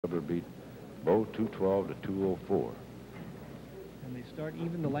Weber beat Bo 212 to 204. And they start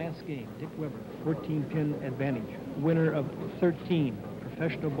even the last game. Dick Weber, 14-pin advantage, winner of 13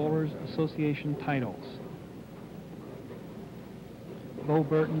 Professional Bowlers Association titles. Bo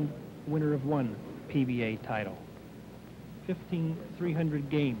Burton, winner of 1 PBA title. 15 300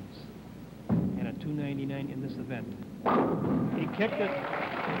 games and a 299 in this event. He kicked it.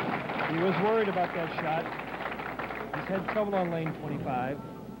 He was worried about that shot. He's had trouble on lane 25.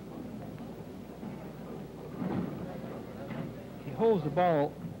 He holds the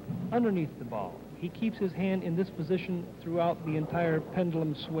ball underneath the ball. He keeps his hand in this position throughout the entire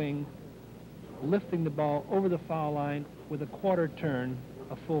pendulum swing, lifting the ball over the foul line with a quarter turn,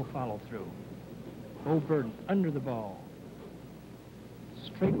 a full follow-through. Bo Burton under the ball,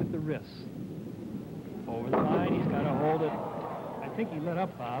 straight with the wrists. Over the line, he's got to hold it. I think he let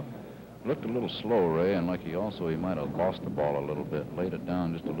up, Bob. Looked a little slow, Ray, and like he might have lost the ball a little bit, laid it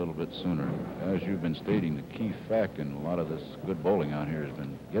down just a little bit sooner. As you've been stating, the key fact in a lot of this good bowling out here has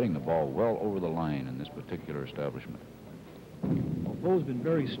been getting the ball well over the line in this particular establishment. Well, Bo's been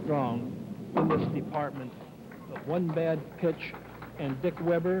very strong in this department, but one bad pitch and Dick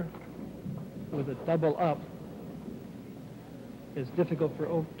Weber with a double up is difficult for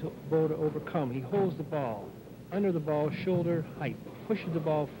Bo to overcome. He holds the ball under the ball, shoulder height, pushes the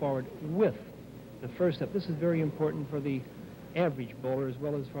ball forward with the first step. This is very important for the average bowler as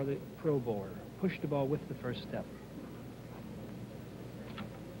well as for the pro bowler. Push the ball with the first step.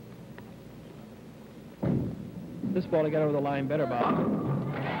 This ball he got over the line better, Bob.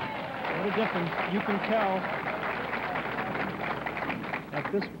 What a difference. You can tell at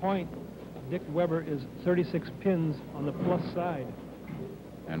this point Dick Weber is 36 pins on the plus side.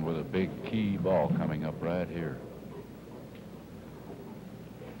 And with a big key ball coming up right here.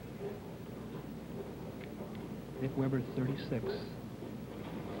 Dick Weber, 36.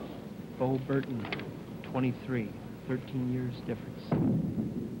 Bo Burton, 23. 13 years difference.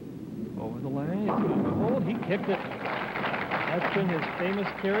 Over the line, it's going to hold. He kicked it. That's been his famous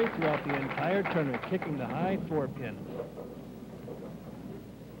carry throughout the entire tournament, kicking the high 4-pin.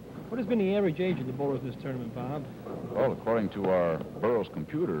 What has been the average age of the bowlers in this tournament, Bob? Well, according to our Burroughs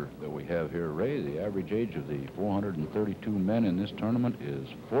computer that we have here, Ray, the average age of the 432 men in this tournament is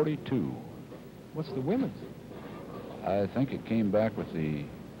 42. What's the women's? I think it came back with the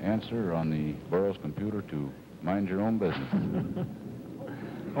answer on the Burroughs computer to mind your own business.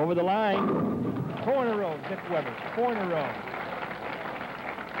 Over the line. 4 in a row, Dick Weber. 4 in a row.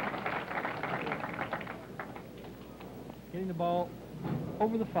 Getting the ball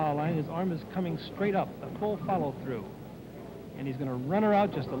over the foul line. His arm is coming straight up, a full follow-through. And he's going to run her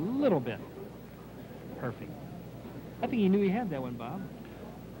out just a little bit. Perfect. I think he knew he had that one, Bob.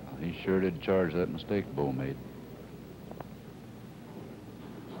 He sure did charge that mistake Bo made.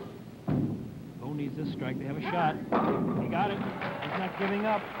 Bo needs this strike to have a shot. He got it. He's not giving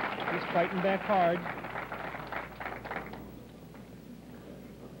up. He's fighting back hard.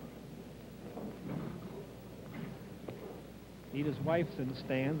 Nita's wife's in the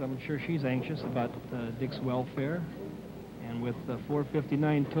stands. I'm sure she's anxious about Dick's welfare. And with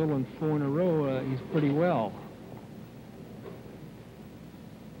 459 total and 4 in a row, he's pretty well.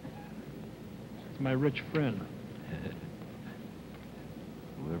 It's my rich friend.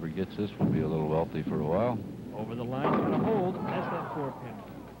 Whoever gets this will be a little wealthy for a while. Over the line, going to hold. That's that 4-pin.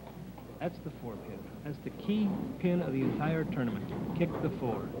 That's the 4-pin. That's the key pin of the entire tournament. Kick the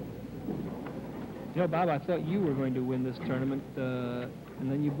 4. You know, Bob, I thought you were going to win this tournament,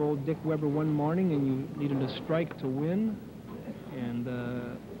 and then you bowled Dick Weber one morning, and you needed a strike to win. And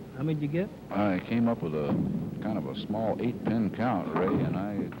how many did you get? I came up with a kind of a small 8-pin count, Ray, and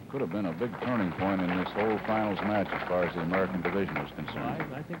I could have been a big turning point in this whole finals match as far as the American division was concerned.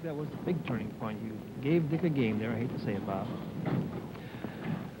 Well, I think that was the big turning point. You gave Dick a game there. I hate to say it, Bob.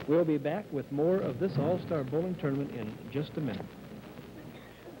 We'll be back with more of this All-Star Bowling Tournament in just a minute.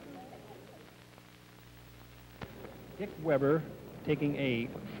 Dick Weber taking a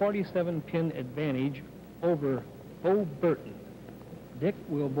 47-pin advantage over Bo Burton. Dick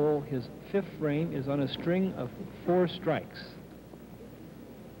will bowl his 5th frame, is on a string of 4 strikes.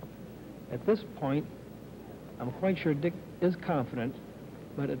 At this point, I'm quite sure Dick is confident,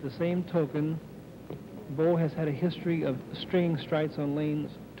 but at the same token, Bo has had a history of stringing strikes on lanes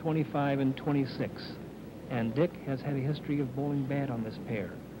 25 and 26, and Dick has had a history of bowling bad on this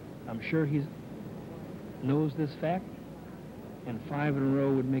pair. I'm sure he knows this fact, and 5 in a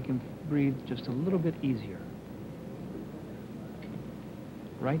row would make him breathe just a little bit easier.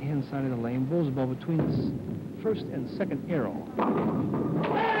 Right-hand side of the lane, bowls the ball between the first and second arrow.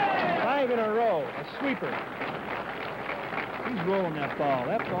 5 in a row, a sweeper. He's rolling that ball.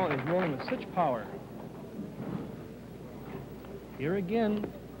 That ball is rolling with such power. Here again,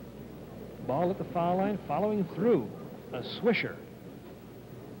 ball at the foul line, following through. A swisher.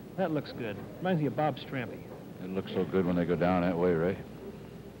 That looks good. Reminds me of Bob Strampy. It looks so good when they go down that way, Ray.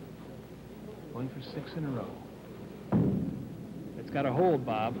 1 for 6 in a row. It's got a hold,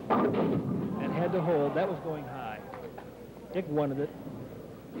 Bob. It had to hold. That was going high. Dick wanted it.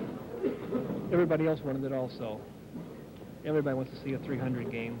 Everybody else wanted it also. Everybody wants to see a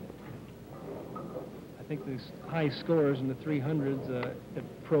 300 game. I think these high scores in the 300s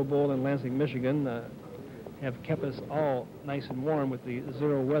at Pro Bowl in Lansing, Michigan have kept us all nice and warm with the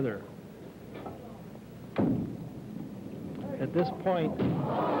 0 weather. At this point,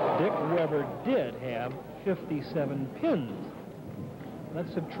 Dick Weber did have 57 pins.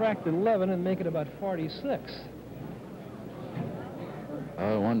 Let's subtract 11 and make it about 46.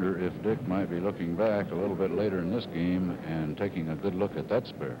 I wonder if Dick might be looking back a little bit later in this game and taking a good look at that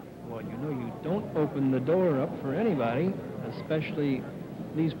spare. Well, you know, you don't open the door up for anybody, especially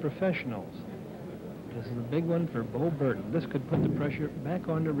these professionals. This is a big one for Bo Burton. This could put the pressure back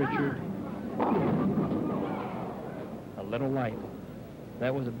onto Richard. A little light.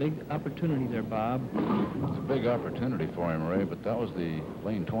 That was a big opportunity there, Bob. It's a big opportunity for him, Ray, but that was the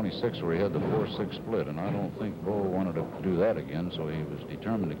lane 26 where he had the 4-6 split, and I don't think Bo wanted to do that again, so he was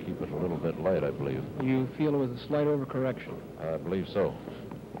determined to keep it a little bit light, I believe. You feel it was a slight overcorrection? I believe so.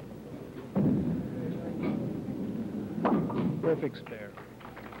 Perfect spare.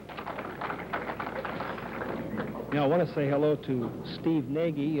 Now, I want to say hello to Steve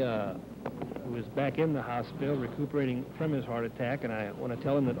Nagy, who is back in the hospital recuperating from his heart attack, and I want to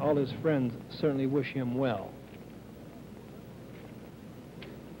tell him that all his friends certainly wish him well.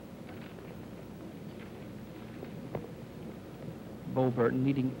 Bo Burton,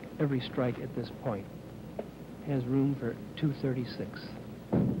 needing every strike at this point, has room for 236.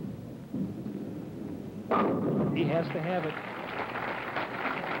 He has to have it.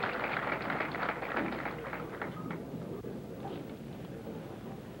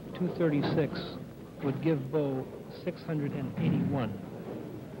 .236 would give Bo 681.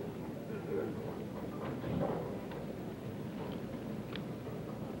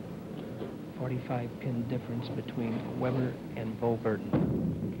 .45-pin difference between Weber and Bo Burton.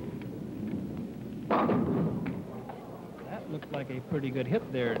 That looked like a pretty good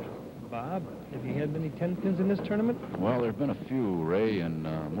hit there, Bob. Have you had many 10 pins in this tournament? Well, there have been a few, Ray, and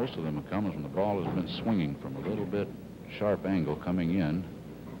most of them have come when the ball has been swinging from a little bit sharp angle coming in,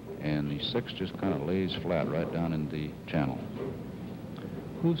 and the 6 just kind of lays flat right down in the channel.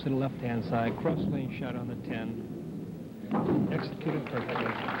 Moves to the left-hand side, cross-lane shot on the 10. Executed perfectly.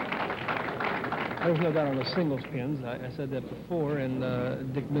 I was no doubt on the singles pins. I said that before, and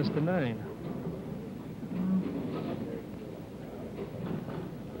Dick missed the 9.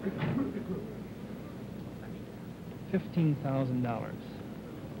 $15,000.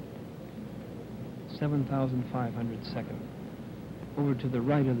 7,500 second. Over to the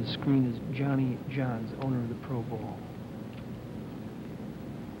right of the screen is Johnny Johns, owner of the Pro Bowl.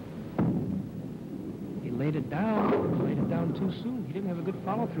 He laid it down too soon. He didn't have a good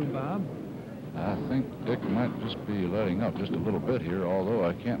follow-through, Bob. I think Dick might just be letting up just a little bit here, although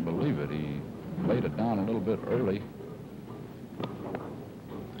I can't believe it. He laid it down a little bit early.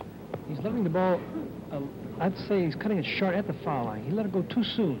 He's letting the ball, I'd say he's cutting it short at the foul line. He let it go too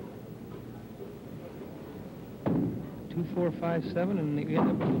soon. 2-4-5-7, and he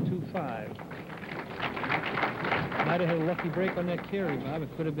ended up with a 2-5. Might have had a lucky break on that carry, Bob. It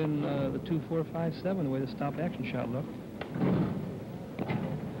could have been the 2-4-5-7, the way the stop-action shot looked.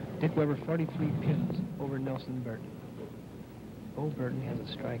 Dick Weber, 43 pins over Nelson Burton. Bo Burton has a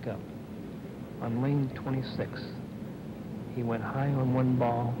strike up on lane 26. He went high on one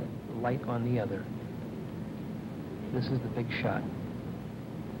ball, light on the other. This is the big shot.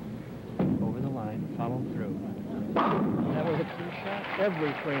 Over the line, follow through. That was a key shot.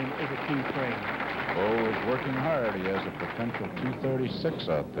 Every frame is a key frame. Bo is working hard. He has a potential 236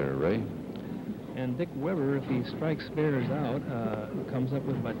 out there, Ray. And Dick Weber, if he strikes spares out, comes up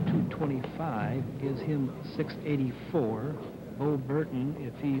with about 225, gives him 684. Bo Burton,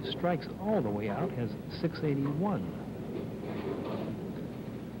 if he strikes all the way out, has 681.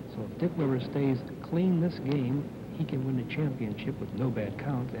 So if Dick Weber stays clean this game, he can win the championship with no bad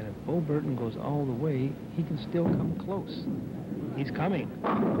count. And if Bo Burton goes all the way, he can still come close. He's coming.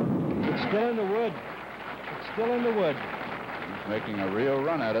 It's still in the wood. It's still in the wood. He's making a real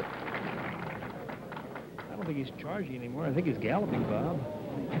run at it. I don't think he's charging anymore. I think he's galloping, Bob.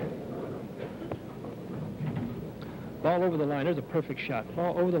 Ball over the line. There's a perfect shot.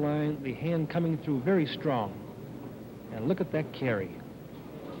 Ball over the line. The hand coming through very strong. And look at that carry.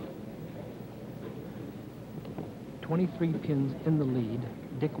 23 pins in the lead,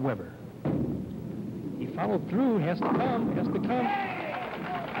 Dick Weber. He followed through, has to come.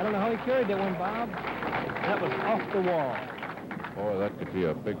 I don't know how he carried that one, Bob. That was off the wall. Boy, that could be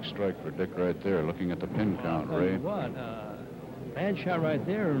a big strike for Dick right there, looking at the pin count, Ray. What? Bad shot right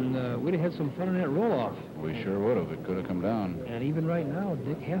there, and we'd have had some fun in that roll-off. We sure would have. It could have come down. And even right now,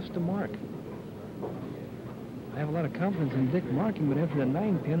 Dick has to mark. I have a lot of confidence in Dick marking, but after that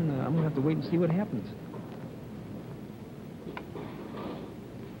 9-pin, I'm going to have to wait and see what happens.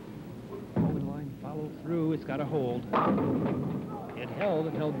 Over the line, follow through. It's got to hold. It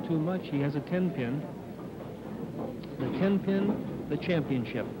held too much. He has a 10-pin. The 10-pin, the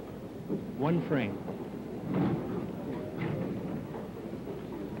championship. One frame.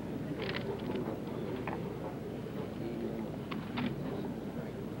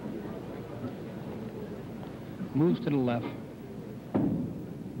 Moves to the left.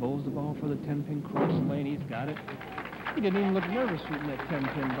 Bowls the ball for the 10-pin cross lane. He's got it. He didn't even look nervous shooting that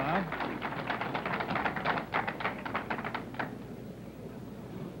 10-pin, Bob.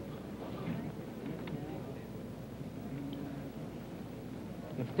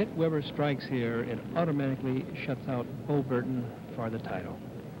 If Dick Weber strikes here, it automatically shuts out Bo Burton for the title.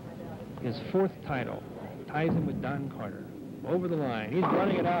 His 4th title ties him with Don Carter. Over the line. He's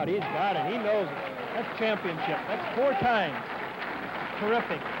running it out. He's got it. He knows it. That's championship. That's 4 times.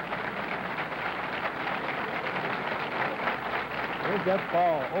 Terrific. There's that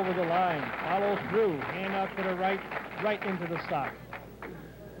ball over the line. Follow through. Hand out to the right into the sock.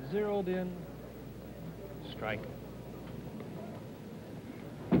 Zeroed in. Strike.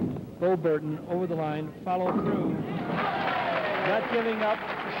 Bo Burton over the line. Follow through. Not giving up.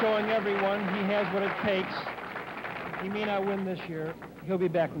 Showing everyone he has what it takes. He may not win this year. He'll be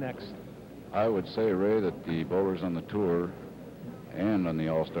back next. I would say, Ray, that the bowlers on the tour and on the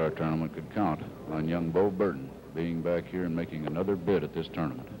All-Star tournament could count on young Bo Burton being back here and making another bid at this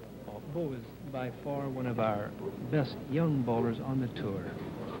tournament. Bo is by far one of our best young bowlers on the tour.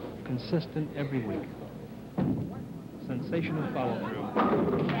 Consistent every week. Sensational follow-through.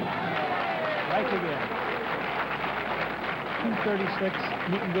 Strike again. 236.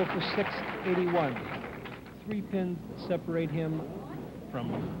 He can go for 681. 3 pins separate him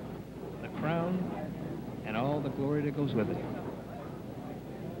from the crown and all the glory that goes with it.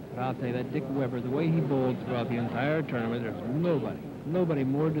 But I'll tell you that Dick Weber, the way he bowled throughout the entire tournament, there's nobody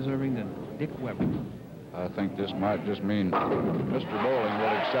more deserving than Dick Weber. I think this might just mean Mr. Bowling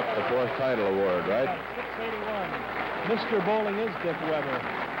will accept the 4th title award, right? 681. Mr. Bowling is Dick Weber.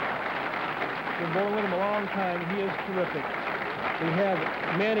 Been bowling with him a long time. He is terrific. We have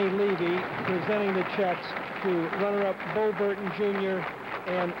Manny Levy presenting the checks to runner-up Bo Burton Jr.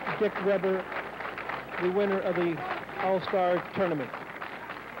 and Dick Weber, the winner of the All-Star tournament.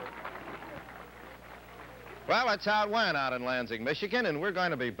 Well, that's how it went out in Lansing, Michigan, and we're going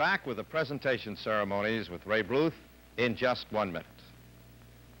to be back with the presentation ceremonies with Ray Bluth in just 1 minute.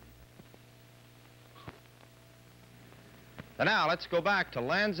 And now let's go back to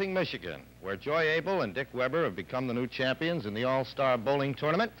Lansing, Michigan, where Joy Abel and Dick Weber have become the new champions in the All-Star Bowling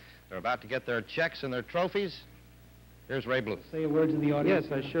Tournament. They're about to get their checks and their trophies. Here's Ray Bluth. Say a word to the audience.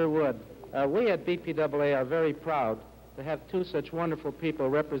 Yes, I sure would. We at BPAA are very proud to have 2 such wonderful people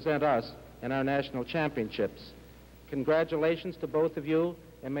represent us in our national championships. Congratulations to both of you,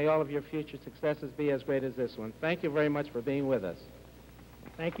 and may all of your future successes be as great as this one. Thank you very much for being with us.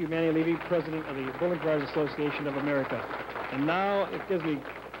 Thank you, Manny Levy, President of the Bowling Players Association of America. And now it gives me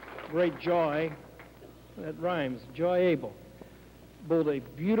great joy, that rhymes, Joy Abel. Bowled a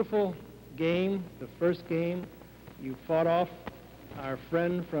beautiful game, the first game. You fought off our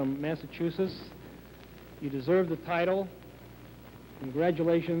friend from Massachusetts. You deserve the title.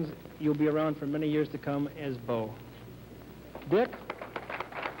 Congratulations. You'll be around for many years to come as Bo. Dick?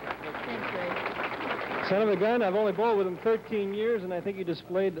 Thanks, Ray. Son of a gun, I've only bowled with him 13 years, and I think you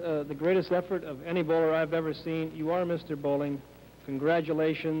displayed the greatest effort of any bowler I've ever seen. You are Mr. Bowling.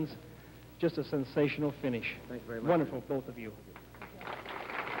 Congratulations. Just a sensational finish. Thank you very much. Wonderful, both of you.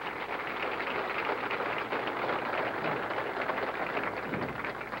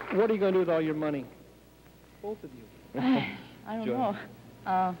 What are you going to do with all your money? Both of you. I don't know.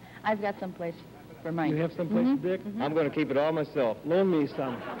 I've got someplace for mine. You have someplace, Dick? I'm going to keep it all myself. Loan me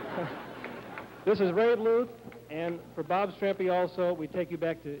some. This is Ray Bluth, and for Bob Strampy also, we take you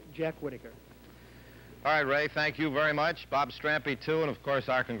back to Jack Whitaker. All right, Ray, thank you very much. Bob Strampy, too, and of course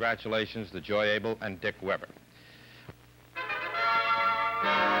our congratulations to Joy Abel and Dick Weber.